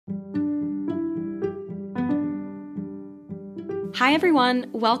Hi everyone,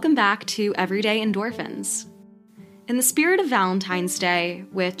 welcome back to Everyday Endorphins. In the spirit of Valentine's Day,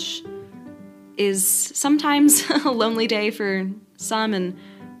 which is sometimes a lonely day for some and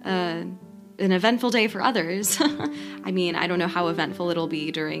an eventful day for others. I mean, I don't know how eventful it'll be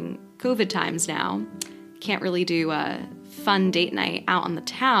during COVID times now. Can't really do a fun date night out on the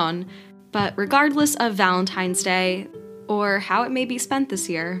town, but regardless of Valentine's Day or how it may be spent this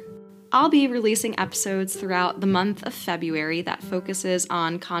year, I'll be releasing episodes throughout the month of February that focuses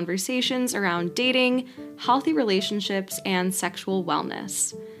on conversations around dating, healthy relationships, and sexual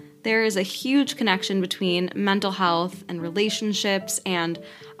wellness. There is a huge connection between mental health and relationships, and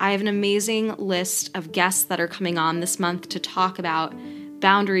I have an amazing list of guests that are coming on this month to talk about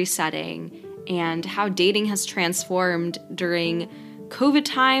boundary setting and how dating has transformed during COVID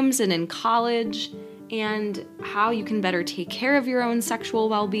times and in college, and how you can better take care of your own sexual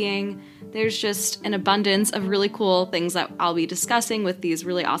well-being. There's just an abundance of really cool things that I'll be discussing with these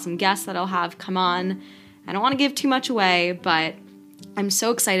really awesome guests that I'll have come on. I don't want to give too much away, but I'm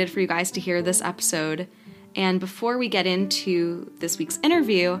so excited for you guys to hear this episode. And before we get into this week's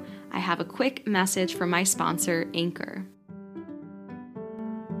interview, I have a quick message from my sponsor, Anchor.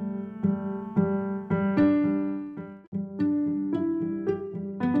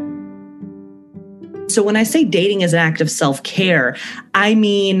 So when I say dating is an act of self-care, I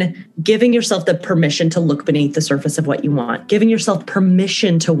mean giving yourself the permission to look beneath the surface of what you want, giving yourself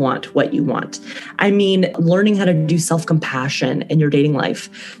permission to want what you want. I mean learning how to do self-compassion in your dating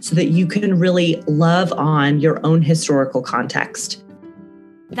life so that you can really love on your own historical context.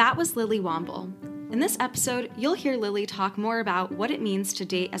 That was Lily Womble. In this episode, you'll hear Lily talk more about what it means to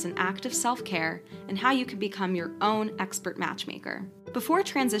date as an act of self-care and how you can become your own expert matchmaker. Before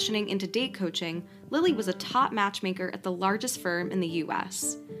transitioning into date coaching, Lily was a top matchmaker at the largest firm in the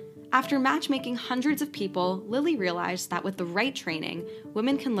US. After matchmaking hundreds of people, Lily realized that with the right training,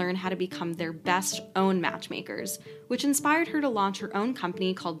 women can learn how to become their best own matchmakers, which inspired her to launch her own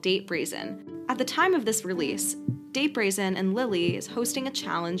company called Date Brazen. At the time of this release, Date Brazen and Lily is hosting a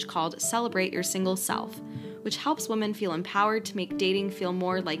challenge called Celebrate Your Single Self, which helps women feel empowered to make dating feel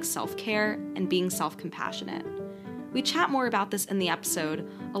more like self-care and being self-compassionate. We chat more about this in the episode,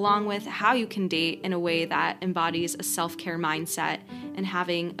 along with how you can date in a way that embodies a self-care mindset and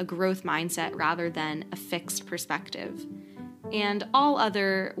having a growth mindset rather than a fixed perspective, and all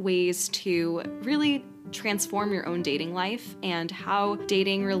other ways to really transform your own dating life and how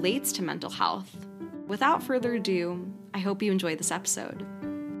dating relates to mental health. Without further ado, I hope you enjoy this episode.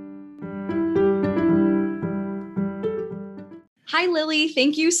 Hi, Lily.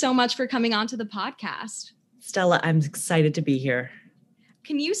 Thank you so much for coming on to the podcast. Stella, I'm excited to be here.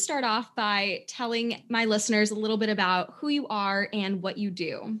 Can you start off by telling my listeners a little bit about who you are and what you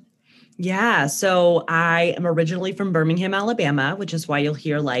do? Yeah, so I am originally from Birmingham, Alabama, which is why you'll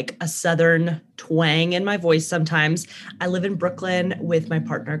hear like a Southern twang in my voice sometimes. I live in Brooklyn with my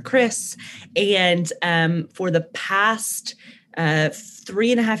partner, Chris. And for the past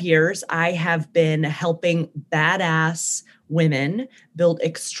 3.5 years, I have been helping badass women build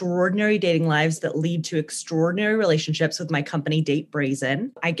extraordinary dating lives that lead to extraordinary relationships with my company, Date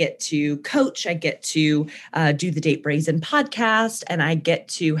Brazen. I get to coach, I get to do the Date Brazen podcast, and I get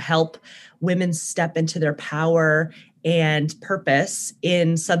to help women step into their power and purpose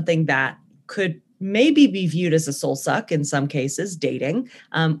in something that could maybe be viewed as a soul suck in some cases, dating.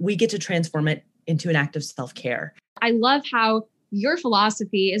 We get to transform it into an act of self-care. I love how your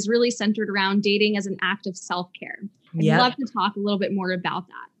philosophy is really centered around dating as an act of self-care. I'd love to talk a little bit more about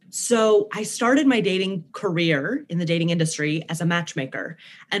that. So I started my dating career in the dating industry as a matchmaker.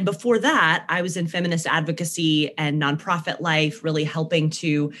 And before that, I was in feminist advocacy and nonprofit life, really helping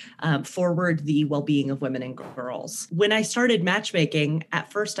to forward the well-being of women and girls. When I started matchmaking,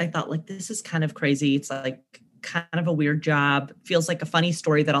 at first I thought like, this is kind of crazy. It's like kind of a weird job, feels like a funny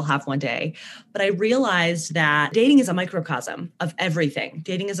story that I'll have one day. But I realized that dating is a microcosm of everything.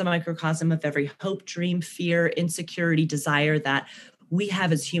 Dating is a microcosm of every hope, dream, fear, insecurity, desire that we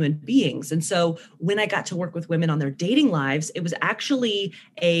have as human beings. And so when I got to work with women on their dating lives, it was actually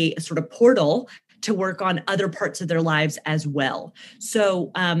a sort of portal to work on other parts of their lives as well. So,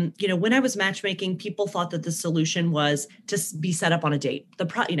 when I was matchmaking, people thought that the solution was to be set up on a date.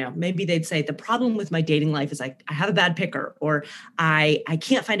 Maybe they'd say the problem with my dating life is I have a bad picker, or I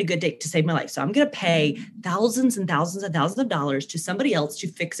can't find a good date to save my life. So I'm going to pay thousands and thousands and thousands of dollars to somebody else to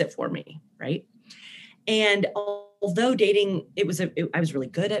fix it for me, right? And although dating, I was really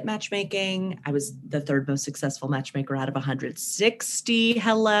good at matchmaking. I was the third most successful matchmaker out of 160.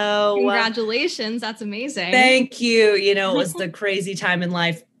 Hello. Congratulations. That's amazing. Thank you. It was the crazy time in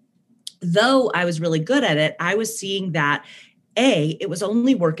life. Though I was really good at it, I was seeing that A, it was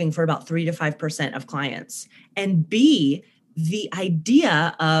only working for about 3 to 5% of clients. And B, the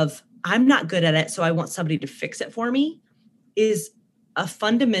idea of I'm not good at it, so I want somebody to fix it for me is a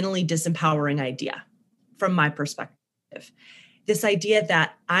fundamentally disempowering idea from my perspective. This idea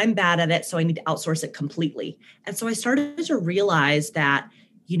that I'm bad at it, so I need to outsource it completely. And so I started to realize that,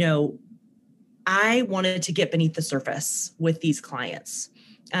 I wanted to get beneath the surface with these clients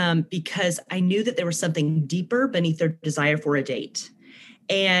because I knew that there was something deeper beneath their desire for a date.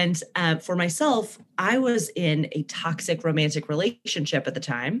 And for myself, I was in a toxic romantic relationship at the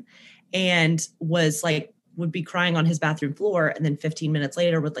time and would be crying on his bathroom floor. And then 15 minutes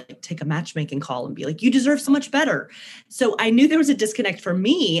later would take a matchmaking call and be like, you deserve so much better. So I knew there was a disconnect for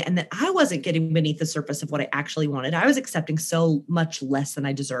me and that I wasn't getting beneath the surface of what I actually wanted. I was accepting so much less than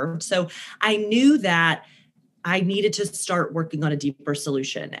I deserved. So I knew that I needed to start working on a deeper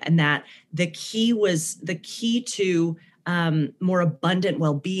solution, and that the key to more abundant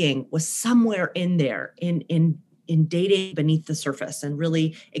well-being was somewhere in there, in dating beneath the surface and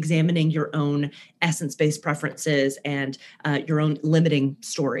really examining your own essence-based preferences and your own limiting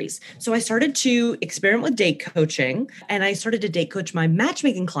stories. So I started to experiment with date coaching, and I started to date coach my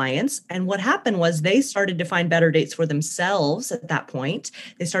matchmaking clients. And what happened was they started to find better dates for themselves at that point.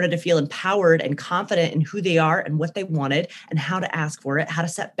 They started to feel empowered and confident in who they are and what they wanted and how to ask for it, how to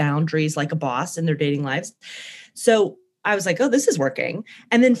set boundaries like a boss in their dating lives. So I was like, oh, this is working.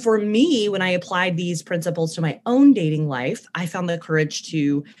 And then for me, when I applied these principles to my own dating life, I found the courage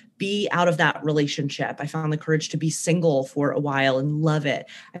to be out of that relationship. I found the courage to be single for a while and love it.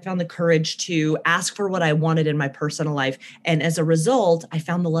 I found the courage to ask for what I wanted in my personal life. And as a result, I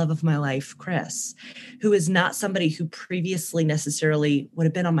found the love of my life, Chris, who is not somebody who previously necessarily would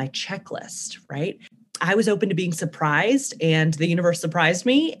have been on my checklist, right? I was open to being surprised, and the universe surprised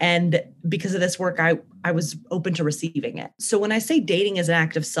me. And because of this work, I was open to receiving it. So when I say dating is an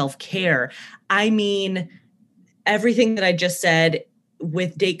act of self-care, I mean everything that I just said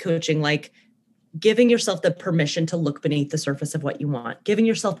with date coaching, like giving yourself the permission to look beneath the surface of what you want, giving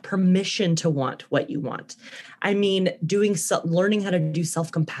yourself permission to want what you want. I mean, learning how to do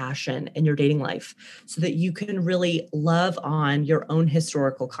self-compassion in your dating life so that you can really love on your own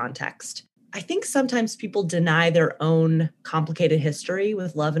historical context. I think sometimes people deny their own complicated history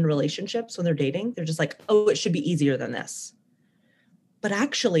with love and relationships when they're dating. They're just like, oh, it should be easier than this. But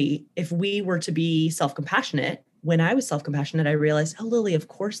actually, if we were to be self-compassionate, when I was self-compassionate, I realized, oh, Lily, of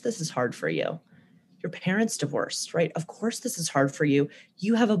course this is hard for you. Your parents divorced, right? Of course this is hard for you.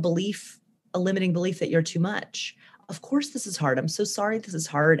 You have a limiting belief that you're too much. Of course this is hard. I'm so sorry this is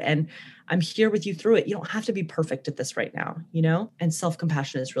hard. And I'm here with you through it. You don't have to be perfect at this right now, And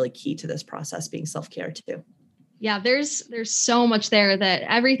self-compassion is really key to this process, being self-care too. Yeah, there's so much there, that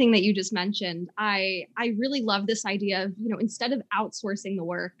everything that you just mentioned, I really love this idea of, instead of outsourcing the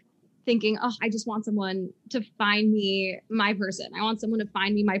work, thinking, oh, I just want someone to find me my person. I want someone to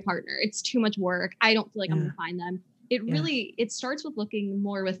find me my partner. It's too much work. I don't feel like I'm going to find them. It starts with looking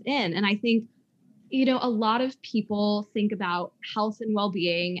more within. And I think, a lot of people think about health and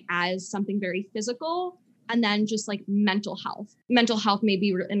well-being as something very physical, and then just like mental health. Mental health may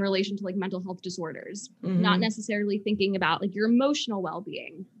be in relation to like mental health disorders, not necessarily thinking about like your emotional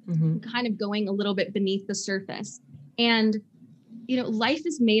well-being, kind of going a little bit beneath the surface. And, life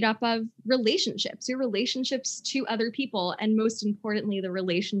is made up of relationships, your relationships to other people, and most importantly, the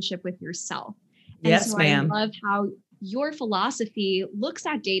relationship with yourself. And yes, so ma'am. I love how your philosophy looks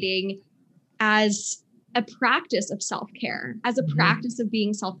at dating as a practice of self-care, as a practice of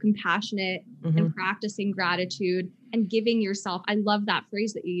being self-compassionate and practicing gratitude and giving yourself, I love that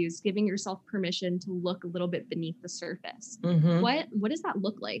phrase that you use, giving yourself permission to look a little bit beneath the surface. What does that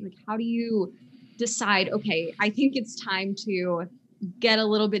look like? Like, how do you decide, okay, I think it's time to get a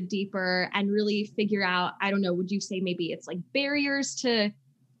little bit deeper and really figure out, I don't know, would you say maybe it's like barriers to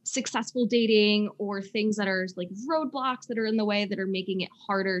successful dating or things that are like roadblocks that are in the way that are making it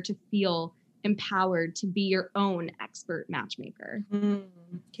harder to feel empowered to be your own expert matchmaker?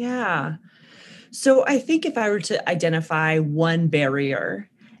 Yeah. So I think if I were to identify one barrier,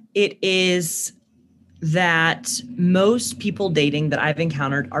 it is that most people dating that I've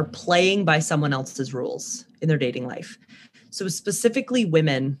encountered are playing by someone else's rules in their dating life. So specifically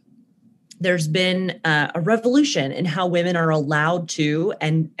women, there's been a revolution in how women are allowed to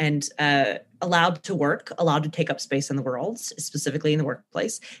and allowed to work, allowed to take up space in the world, specifically in the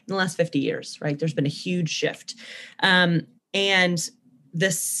workplace, in the last 50 years, right? There's been a huge shift. And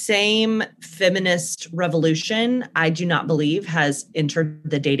the same feminist revolution, I do not believe, has entered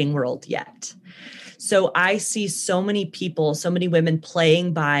the dating world yet. So I see so many people, so many women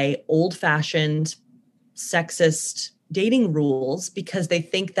playing by old-fashioned, sexist dating rules because they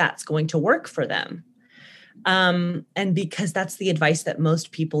think that's going to work for them. And because that's the advice that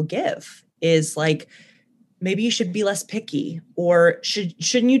most people give is like, maybe you should be less picky, or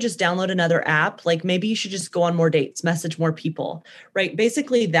shouldn't you just download another app? Like maybe you should just go on more dates, message more people, right?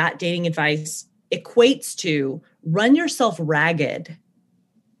 Basically that dating advice equates to run yourself ragged.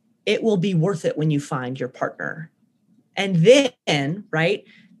 It will be worth it when you find your partner. And then, right,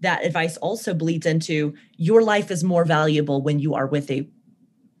 that advice also bleeds into your life is more valuable when you are with a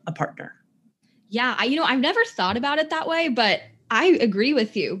partner. Yeah, I've never thought about it that way, but I agree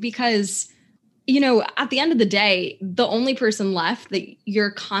with you because, at the end of the day, the only person left that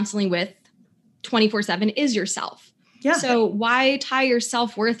you're constantly with 24/7 is yourself. Yeah. So why tie your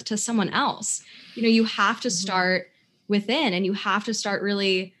self-worth to someone else? You have to start within, and you have to start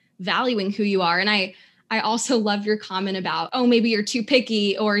really valuing who you are. And I also love your comment about, oh, maybe you're too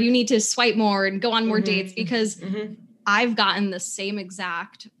picky or you need to swipe more and go on more dates, because I've gotten the same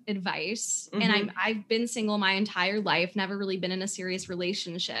exact advice. And I've been single my entire life, never really been in a serious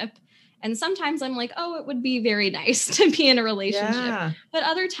relationship. And sometimes I'm like, oh, it would be very nice to be in a relationship. Yeah. But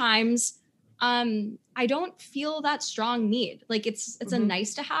other times, I don't feel that strong need. Like it's a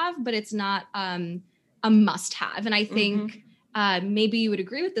nice to have, but it's not a must have. And I think maybe you would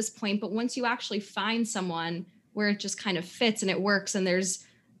agree with this point, but once you actually find someone where it just kind of fits and it works, and there's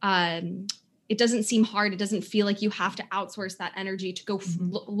it doesn't seem hard. It doesn't feel like you have to outsource that energy to go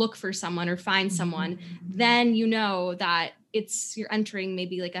look for someone or find someone. Then you know that you're entering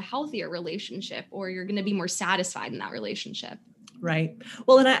maybe like a healthier relationship, or you're going to be more satisfied in that relationship. Right.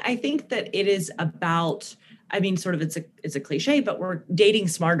 Well, and I think that it is about, sort of it's a cliche, but we're dating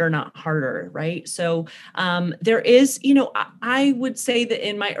smarter, not harder. Right. So there is, I would say that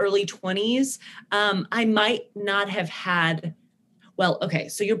in my early 20s, I might not have had, well, okay,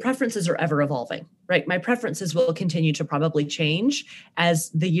 so your preferences are ever evolving, right? My preferences will continue to probably change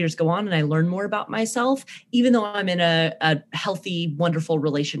as the years go on and I learn more about myself, even though I'm in a healthy, wonderful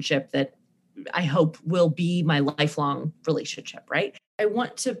relationship that I hope will be my lifelong relationship, right? I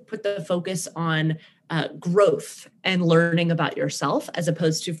want to put the focus on growth and learning about yourself as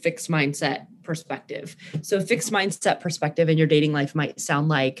opposed to fixed mindset perspective. So fixed mindset perspective in your dating life might sound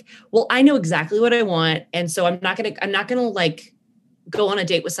like, well, I know exactly what I want. And so I'm not going to like go on a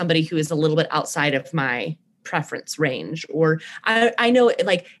date with somebody who is a little bit outside of my preference range. Or I know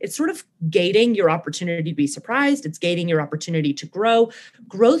like it's sort of gating your opportunity to be surprised. It's gating your opportunity to grow.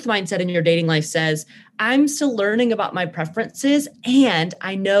 Growth mindset in your dating life says, I'm still learning about my preferences and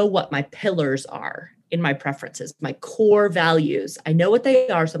I know what my pillars are in my preferences, my core values. I know what they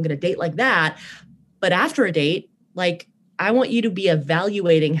are. So I'm going to date like that. But after a date, like I want you to be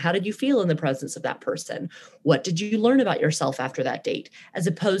evaluating how did you feel in the presence of that person? What did you learn about yourself after that date, as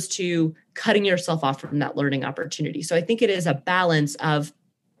opposed to cutting yourself off from that learning opportunity? So I think it is a balance of,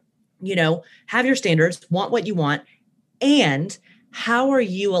 have your standards, want what you want, and how are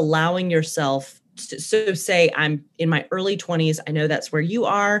you allowing yourself to, so say I'm in my early 20s. I know that's where you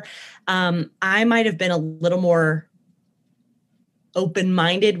are. I might have been a little more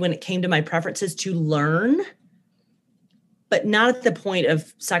open-minded when it came to my preferences to learn, but not at the point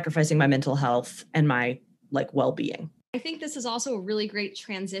of sacrificing my mental health and my well-being. I think this is also a really great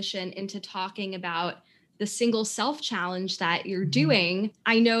transition into talking about the single self challenge that you're doing.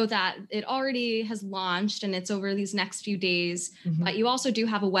 I know that it already has launched and it's over these next few days, but you also do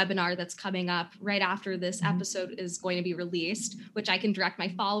have a webinar that's coming up right after this episode is going to be released, which I can direct my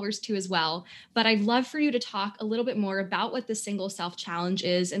followers to as well. But I'd love for you to talk a little bit more about what the single self challenge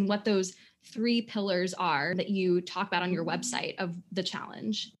is and what those 3 pillars are that you talk about on your website of the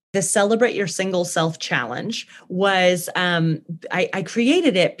challenge. The Celebrate Your Single Self Challenge was, I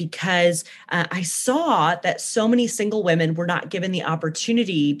created it because I saw that so many single women were not given the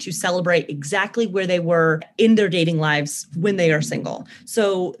opportunity to celebrate exactly where they were in their dating lives when they are single.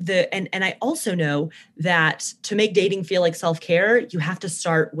 So and I also know that to make dating feel like self-care, you have to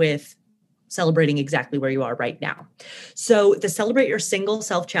start with celebrating exactly where you are right now. So the Celebrate Your Single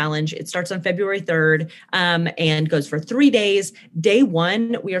Self Challenge, it starts on February 3rd and goes for 3 days. Day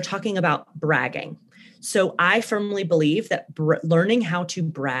 1, we are talking about bragging. So I firmly believe that learning how to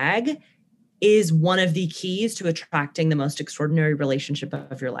brag is one of the keys to attracting the most extraordinary relationship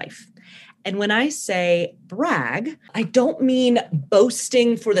of your life. And when I say brag, I don't mean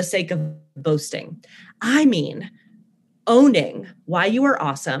boasting for the sake of boasting. I mean owning why you are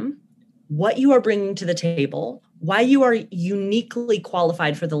awesome, what you are bringing to the table, why you are uniquely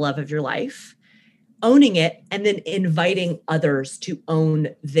qualified for the love of your life, owning it, and then inviting others to own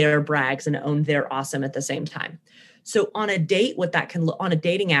their brags and own their awesome at the same time. So on a date, on a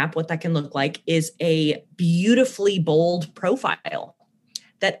dating app, what that can look like is a beautifully bold profile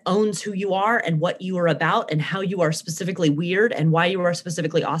that owns who you are and what you are about and how you are specifically weird and why you are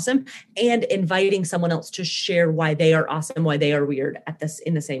specifically awesome, and inviting someone else to share why they are awesome, why they are weird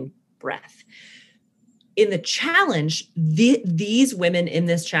in the same breath. In the challenge, these women in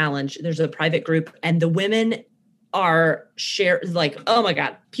this challenge, there's a private group, and the women are like, oh my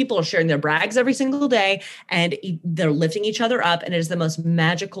God, people are sharing their brags every single day, and they're lifting each other up. And it is the most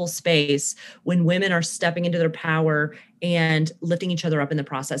magical space when women are stepping into their power and lifting each other up in the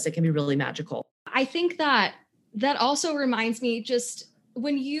process. It can be really magical. I think that also reminds me, just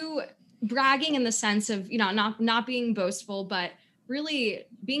when you bragging in the sense of, not being boastful, but really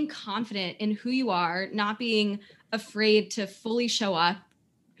being confident in who you are, not being afraid to fully show up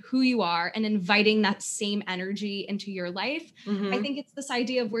who you are, and inviting that same energy into your life. Mm-hmm. I think it's this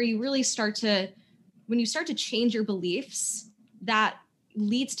idea of where you really when you start to change your beliefs, that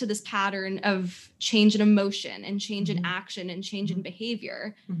leads to this pattern of change in emotion and change in action and change in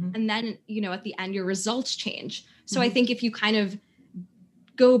behavior. Mm-hmm. And then, at the end, your results change. So I think if you kind of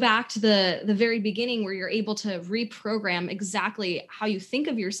go back to the very beginning, where you're able to reprogram exactly how you think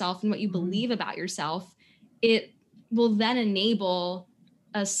of yourself and what you believe about yourself, it will then enable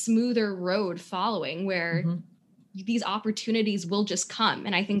a smoother road following, where these opportunities will just come.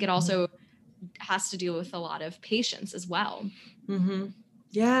 And I think it also has to do with a lot of patience as well. Mm-hmm.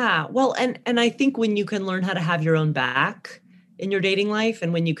 Yeah. Well, and I think when you can learn how to have your own back in your dating life,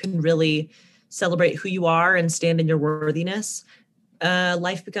 and when you can really celebrate who you are and stand in your worthiness,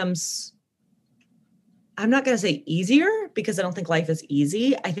 life becomes, I'm not going to say easier, because I don't think life is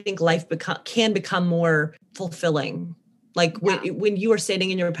easy. I think life can become more fulfilling. Like when you are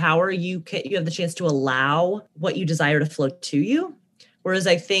standing in your power, you have the chance to allow what you desire to flow to you. Whereas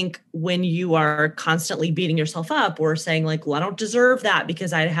I think when you are constantly beating yourself up, or saying like, well, I don't deserve that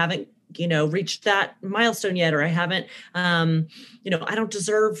because I haven't, reached that milestone yet, or I haven't, I don't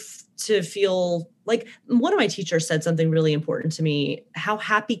deserve to feel like, one of my teachers said something really important to me. How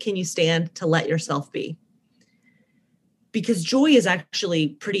happy can you stand to let yourself be? Because joy is actually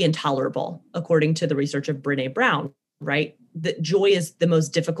pretty intolerable, according to the research of Brené Brown. Right? That joy is the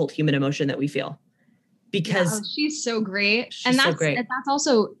most difficult human emotion that we feel, because she's so great. And that's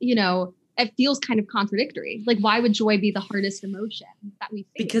also, it feels kind of contradictory. Like, why would joy be the hardest emotion that we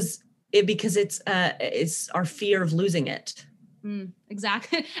face? Because it's our fear of losing it.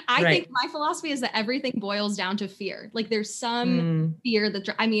 Exactly. I think my philosophy is that everything boils down to fear. Like, there's some fear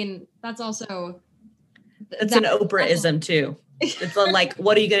that's also. That's an Oprah-ism too. It's like,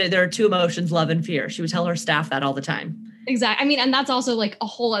 what are you going to, there are two emotions, love and fear. She would tell her staff that all the time. Exactly. And that's also like a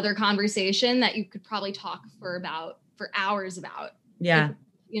whole other conversation that you could probably talk for hours about. Yeah.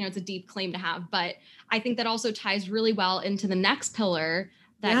 It's a deep claim to have, but I think that also ties really well into the next pillar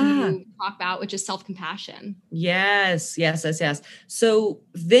that you talk about, which is self-compassion. Yes. So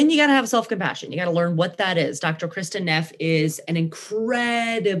then you got to have self-compassion. You got to learn what that is. Dr. Kristin Neff is an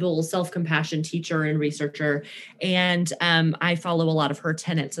incredible self-compassion teacher and researcher. And I follow a lot of her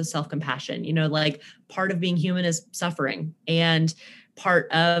tenets of self-compassion. Like, part of being human is suffering. And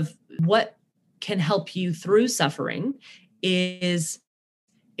part of what can help you through suffering is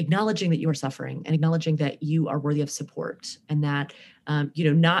acknowledging that you are suffering, and acknowledging that you are worthy of support, and that,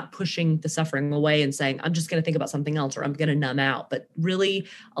 not pushing the suffering away and saying, I'm just going to think about something else, or I'm going to numb out, but really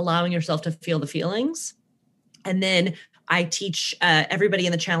allowing yourself to feel the feelings. And then I teach everybody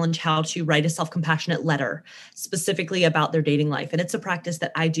in the challenge how to write a self-compassionate letter specifically about their dating life. And it's a practice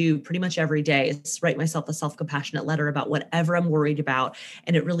that I do pretty much every day, is write myself a self-compassionate letter about whatever I'm worried about.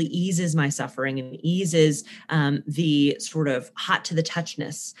 And it really eases my suffering and eases the sort of hot to the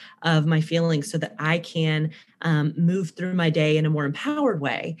touchness of my feelings, so that I can move through my day in a more empowered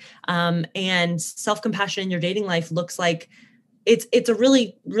way. And self-compassion in your dating life looks like, it's a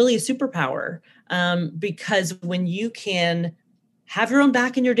really, really a superpower. Because when you can have your own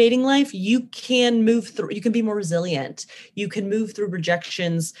back in your dating life, you can move through, you can be more resilient. You can move through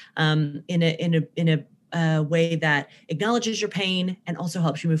rejections in a way that acknowledges your pain and also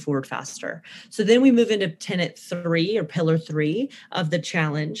helps you move forward faster. So then we move into tenet 3, or pillar 3 of the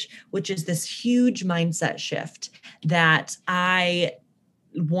challenge, which is this huge mindset shift that I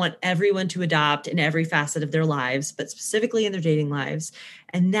want everyone to adopt in every facet of their lives, but specifically in their dating lives.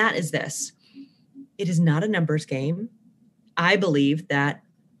 And that is this. It is not a numbers game. I believe that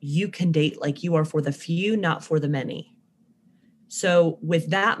you can date like you are for the few, not for the many. So with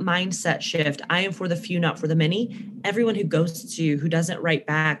that mindset shift, I am for the few, not for the many. Everyone who ghosts you, who doesn't write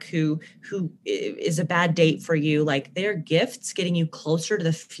back, who is a bad date for you, like, they're gifts getting you closer to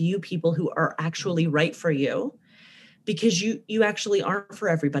the few people who are actually right for you. because you actually aren't for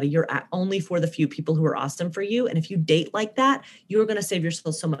everybody. You're only for the few people who are awesome for you. And if you date like that, you're going to save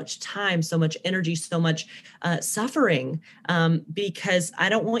yourself so much time, so much energy, so much suffering, because I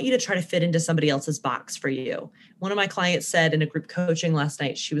don't want you to try to fit into somebody else's box for you. One of my clients said in a group coaching last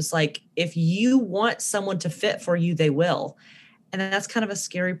night, she was like, if you want someone to fit for you, they will. And that's kind of a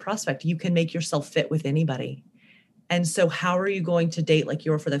scary prospect. You can make yourself fit with anybody. And so how are you going to date like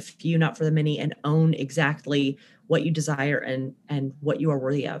you're for the few, not for the many, and own exactly what you desire and what you are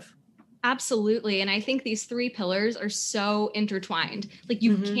worthy of? Absolutely. And I think these three pillars are so intertwined. Like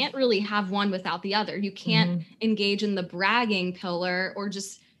you can't really have one without the other. You can't engage in the bragging pillar or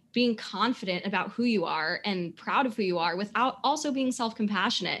just being confident about who you are and proud of who you are without also being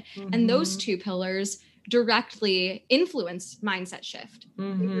self-compassionate. And those two pillars directly influence mindset shift.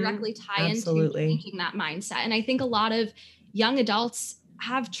 They directly tie into changing that mindset. And I think a lot of young adults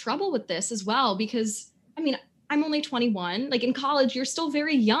have trouble with this as well, because I mean, I'm only 21. Like in college, you're still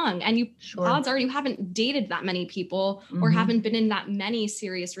very young, and odds are you haven't dated that many people or haven't been in that many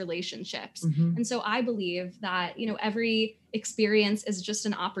serious relationships. And so I believe that, every experience is just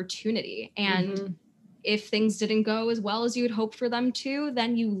an opportunity. And if things didn't go as well as you had hoped for them to,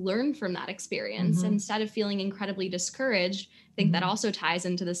 then you learn from that experience instead of feeling incredibly discouraged. I think that also ties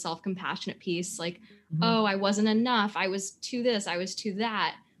into the self-compassionate piece. Like, oh, I wasn't enough. I was too this, I was too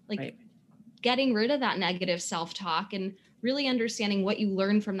that. Like getting rid of that negative self-talk and really understanding what you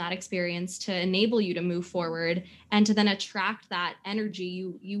learned from that experience to enable you to move forward and to then attract that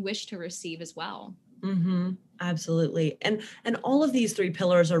energy you wish to receive as well. Absolutely. And all of these three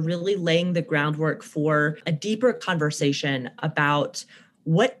pillars are really laying the groundwork for a deeper conversation about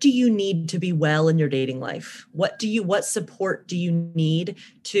what do you need to be well in your dating life? What support do you need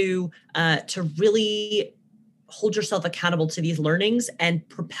to really hold yourself accountable to these learnings and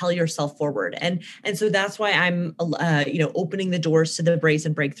propel yourself forward. And so that's why I'm, opening the doors to the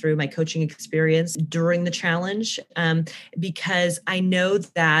Brazen Breakthrough, my coaching experience during the challenge, because I know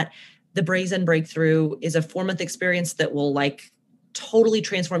that the Brazen Breakthrough is a 4-month experience that will totally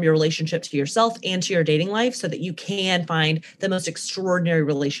transform your relationship to yourself and to your dating life so that you can find the most extraordinary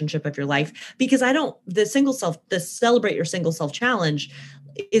relationship of your life. Because the Celebrate Your Single Self challenge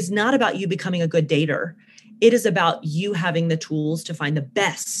is not about you becoming a good dater. It is about you having the tools to find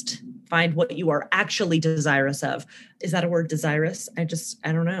what you are actually desirous of. Is that a word, desirous? I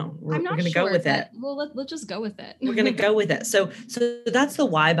don't know. We're going to go with it. Well, let's just go with it. We're going to go with it. So that's the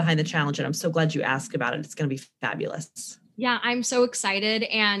why behind the challenge. And I'm so glad you asked about it. It's going to be fabulous. Yeah, I'm so excited.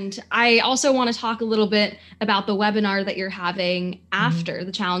 And I also want to talk a little bit about the webinar that you're having after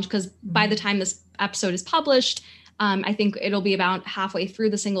the challenge, because by the time this episode is published, I think it'll be about halfway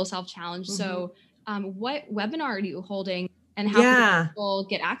through the Single Self Challenge. So what webinar are you holding and how can people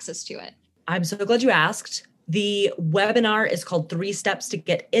get access to it? I'm so glad you asked. The webinar is called 3 Steps to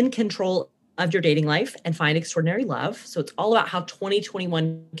Get in Control of Your Dating Life and Find Extraordinary Love. So it's all about how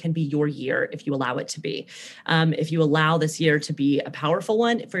 2021 can be your year if you allow it to be. If you allow this year to be a powerful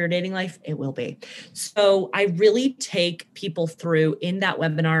one for your dating life, it will be. So I really take people through in that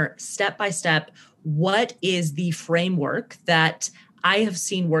webinar, step by step, what is the framework that I have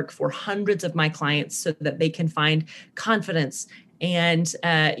seen work for hundreds of my clients so that they can find confidence and,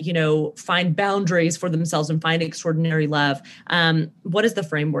 find boundaries for themselves and find extraordinary love. What is the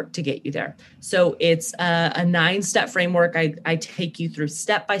framework to get you there? So it's a 9-step framework. I take you through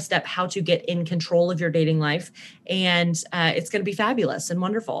step by step how to get in control of your dating life. And it's going to be fabulous and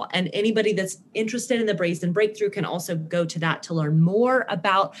wonderful. And anybody that's interested in the Brazen Breakthrough can also go to that to learn more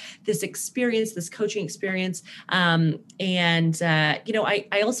about this experience, this coaching experience. I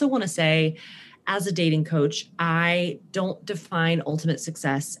also want to say, as a dating coach, I don't define ultimate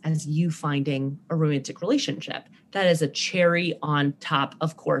success as you finding a romantic relationship. That is a cherry on top,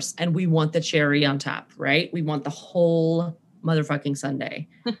 of course. And we want the cherry on top, right? We want the whole motherfucking sundae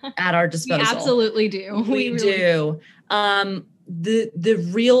at our disposal. We absolutely do. We really do. The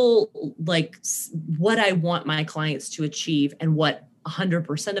real, what I want my clients to achieve and what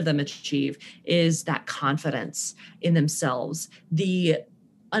 100% of them achieve is that confidence in themselves, the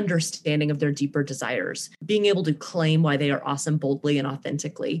understanding of their deeper desires, being able to claim why they are awesome boldly and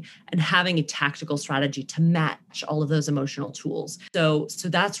authentically, and having a tactical strategy to match all of those emotional tools. So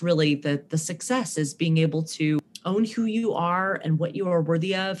that's really the success, is being able to own who you are and what you are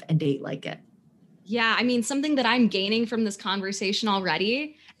worthy of and date like it. Yeah, I mean, something that I'm gaining from this conversation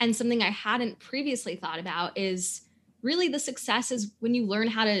already, and something I hadn't previously thought about, is really the success is when you learn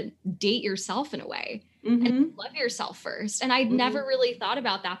how to date yourself in a way. And love yourself first. And I'd never really thought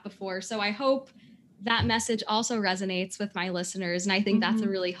about that before. So I hope that message also resonates with my listeners. And I think that's a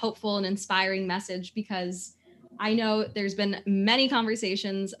really hopeful and inspiring message, because I know there's been many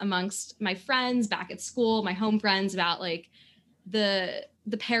conversations amongst my friends back at school, my home friends, about like the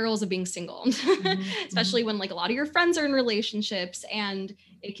perils of being single, especially when like a lot of your friends are in relationships, and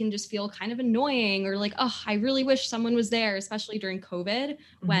it can just feel kind of annoying, or like, oh, I really wish someone was there, especially during COVID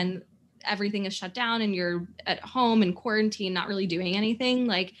when everything is shut down and you're at home in quarantine, not really doing anything.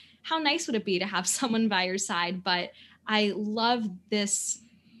 Like, how nice would it be to have someone by your side? But I love this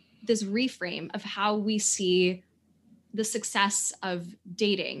reframe of how we see the success of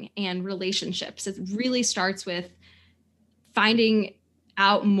dating and relationships. It really starts with finding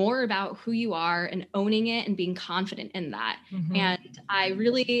out more about who you are and owning it and being confident in that. And I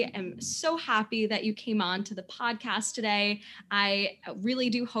really am so happy that you came on to the podcast today. I really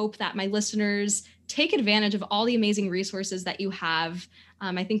do hope that my listeners take advantage of all the amazing resources that you have.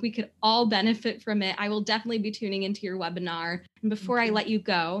 I think we could all benefit from it. I will definitely be tuning into your webinar. And before I let you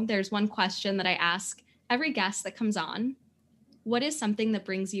go, there's one question that I ask every guest that comes on. What is something that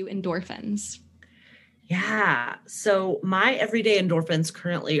brings you endorphins? Yeah. So my everyday endorphins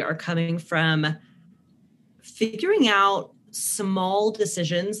currently are coming from figuring out small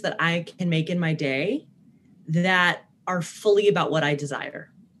decisions that I can make in my day that are fully about what I desire.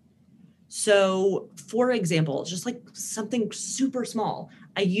 So, for example, just like something super small,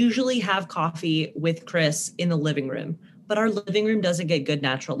 I usually have coffee with Chris in the living room, but our living room doesn't get good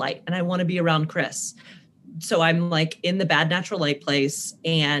natural light, and I want to be around Chris. So I'm like in the bad natural light place,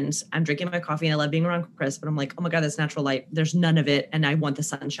 and I'm drinking my coffee, and I love being around Chris, but I'm like, oh my God, that's natural light. There's none of it. And I want the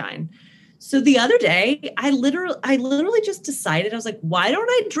sunshine. So the other day, I literally just decided, I was like, why don't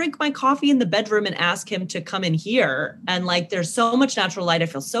I drink my coffee in the bedroom and ask him to come in here? And like, there's so much natural light. I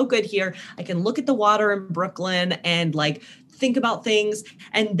feel so good here. I can look at the water in Brooklyn and like think about things.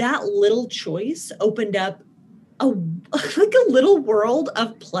 And that little choice opened up a little world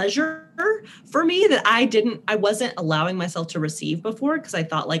of pleasure for me that I wasn't allowing myself to receive before, because I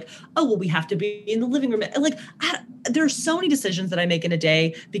thought like, oh, well, we have to be in the living room. And like, there's so many decisions that I make in a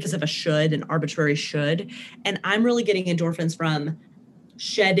day because of a should, an arbitrary should. And I'm really getting endorphins from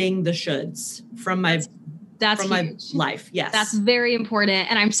shedding the shoulds from my life. Yes. That's very important.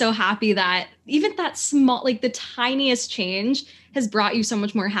 And I'm so happy that even that small, like the tiniest change has brought you so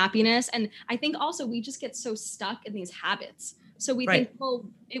much more happiness. And I think also we just get so stuck in these habits. So we think, well,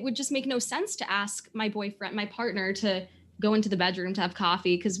 it would just make no sense to ask my boyfriend, my partner, to go into the bedroom to have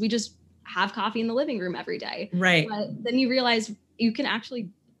coffee, because we just have coffee in the living room every day. Right. But then you realize you can actually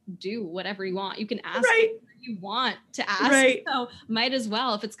do whatever you want. You can ask whatever you want to ask. Right. So might as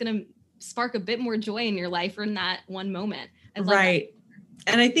well, if it's going to spark a bit more joy in your life or in that one moment. Right.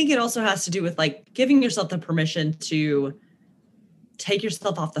 And I think it also has to do with like giving yourself the permission to take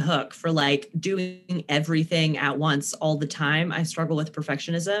yourself off the hook for like doing everything at once all the time. I struggle with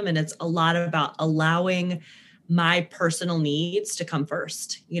perfectionism, and it's a lot about allowing my personal needs to come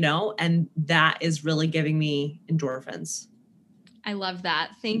first, and that is really giving me endorphins. I love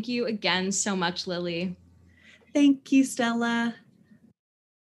that. Thank you again so much, Lily. Thank you, Stella.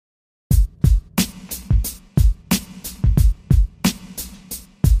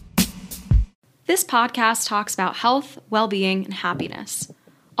 This podcast talks about health, well-being, and happiness.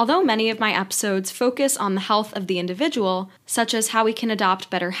 Although many of my episodes focus on the health of the individual, such as how we can adopt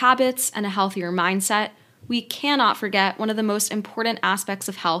better habits and a healthier mindset, we cannot forget one of the most important aspects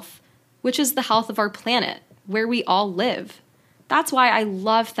of health, which is the health of our planet, where we all live. That's why I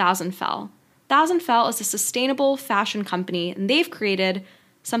love Thousand Fell. Thousand Fell is a sustainable fashion company, and they've created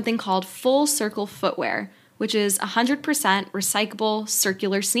something called Full Circle Footwear, which is 100% recyclable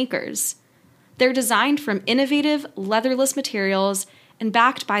circular sneakers. They're designed from innovative, leatherless materials and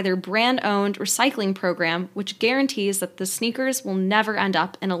backed by their brand-owned recycling program, which guarantees that the sneakers will never end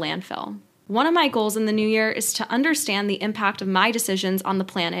up in a landfill. One of my goals in the new year is to understand the impact of my decisions on the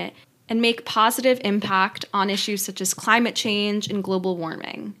planet and make positive impact on issues such as climate change and global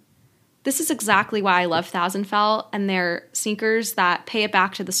warming. This is exactly why I love Thousand Fell and their sneakers that pay it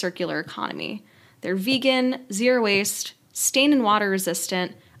back to the circular economy. They're vegan, zero waste, stain and water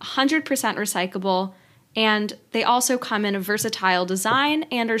resistant, 100% recyclable, and they also come in a versatile design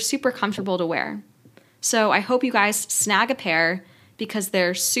and are super comfortable to wear. So I hope you guys snag a pair because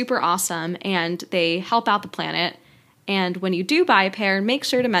they're super awesome and they help out the planet. And when you do buy a pair, make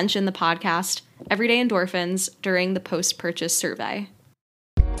sure to mention the podcast Everyday Endorphins during the post-purchase survey.